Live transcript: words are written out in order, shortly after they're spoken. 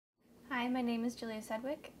Hi, my name is Julia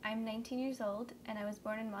Sedgwick. I'm 19 years old and I was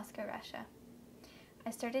born in Moscow, Russia.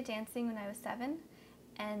 I started dancing when I was 7,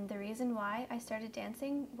 and the reason why I started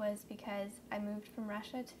dancing was because I moved from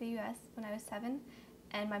Russia to the US when I was 7,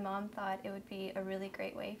 and my mom thought it would be a really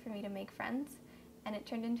great way for me to make friends, and it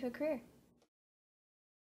turned into a career.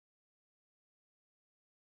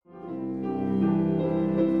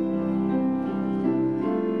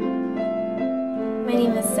 My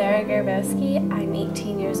name is Sarah Garbowski. I'm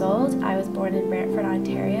 18 years old. I was born in Brantford,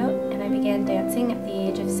 Ontario, and I began dancing at the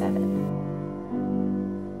age of 7.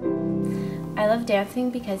 I love dancing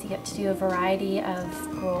because you get to do a variety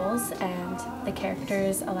of roles, and the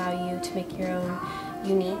characters allow you to make your own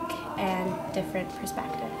unique and different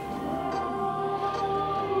perspective.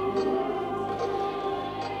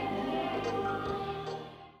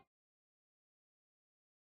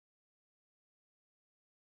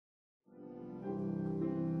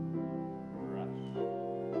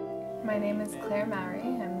 My name is Claire Mowry.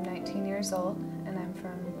 I'm 19 years old and I'm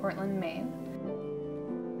from Portland, Maine.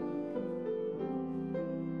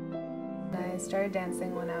 I started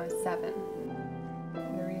dancing when I was 7.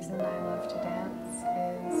 The reason I love to dance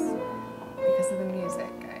is because of the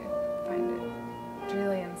music. I find it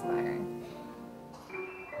really inspiring.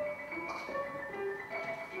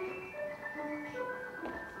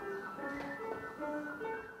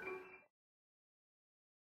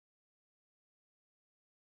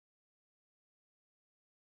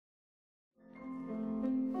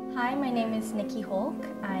 Hi, my name is Nikki Holk.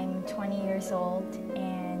 I'm 20 years old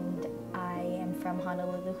and I am from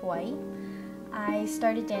Honolulu, Hawaii. I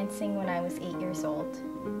started dancing when I was 8 years old,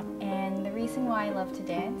 and the reason why I love to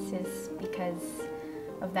dance is because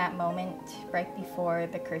of that moment right before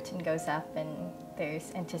the curtain goes up and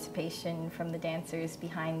there's anticipation from the dancers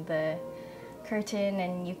behind the curtain,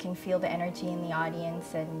 and you can feel the energy in the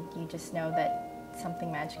audience and you just know that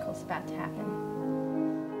something magical is about to happen.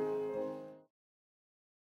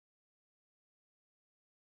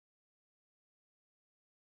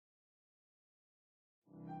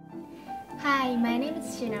 Hi, my name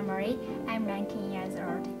is Shinamori. I'm 19 years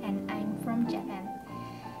old and I'm from Japan.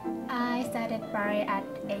 I started ballet at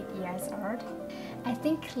 8 years old. I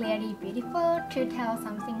think clearly beautiful to tell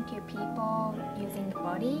something to people using the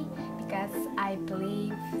body, because I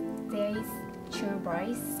believe there is true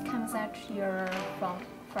voice comes out from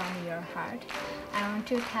your heart. I want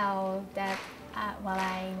to tell that what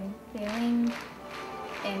I'm feeling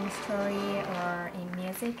in story or in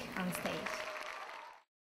music on stage.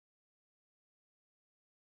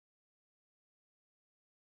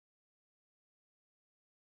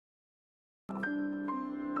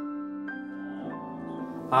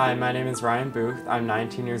 Hi, my name is Ryan Booth. I'm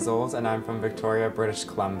 19 years old and I'm from Victoria, British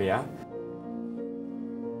Columbia.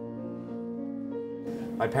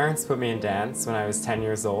 My parents put me in dance when I was 10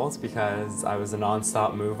 years old because I was a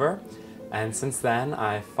non-stop mover, and since then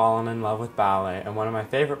I've fallen in love with ballet, and one of my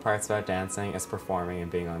favorite parts about dancing is performing and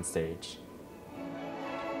being on stage.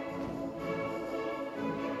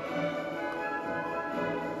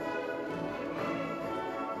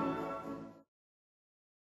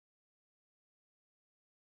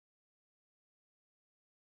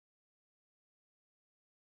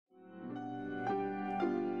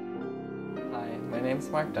 Hi, my name is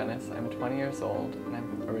Mark Dennis. I'm 20 years old and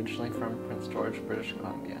I'm originally from Prince George, British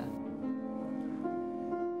Columbia.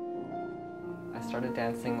 I started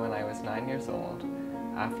dancing when I was 9 years old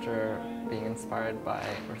after being inspired by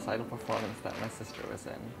a recital performance that my sister was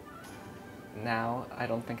in. Now, I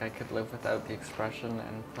don't think I could live without the expression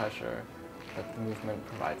and pleasure that the movement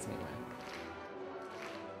provides me with.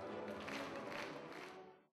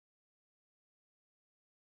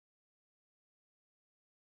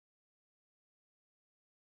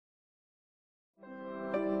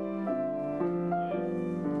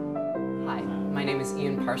 Hi, my name is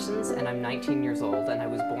Ian Parsons and I'm 19 years old and I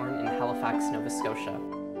was born in Halifax, Nova Scotia.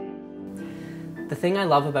 The thing I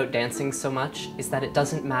love about dancing so much is that it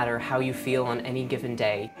doesn't matter how you feel on any given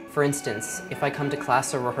day. For instance, if I come to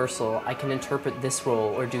class or rehearsal, I can interpret this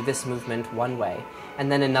role or do this movement one way,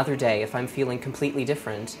 and then another day, if I'm feeling completely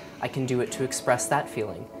different, I can do it to express that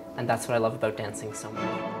feeling, and that's what I love about dancing so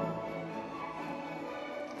much.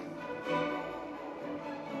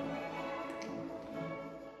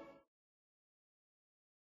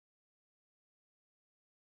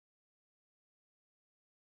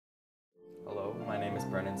 Hello, my name is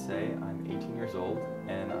Brennan Say. I'm 18 years old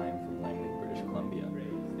and I'm from Langley, British Columbia.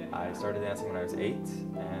 I started dancing when I was 8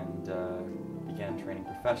 and began training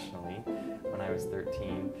professionally when I was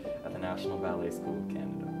 13 at the National Ballet School of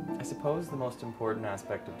Canada. I suppose the most important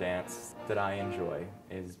aspect of dance that I enjoy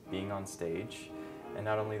is being on stage, and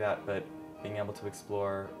not only that, but being able to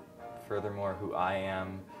explore furthermore who I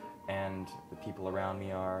am and the people around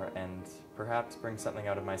me are, and perhaps bring something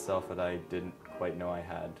out of myself that I didn't quite know I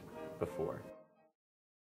had before.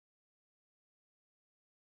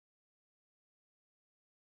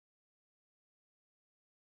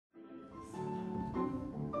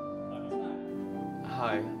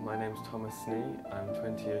 Hi, my name's Thomas Snee. I'm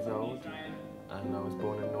 20 years old and I was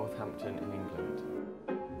born in Northampton in England.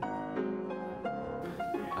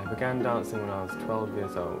 I began dancing when I was 12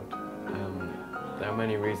 years old. There are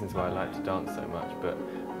many reasons why I like to dance so much, but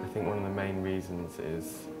I think one of the main reasons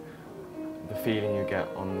is the feeling you get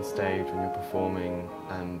on the stage when you're performing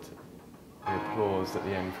and the applause at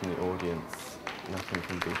the end from the audience. Nothing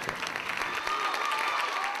can beat it.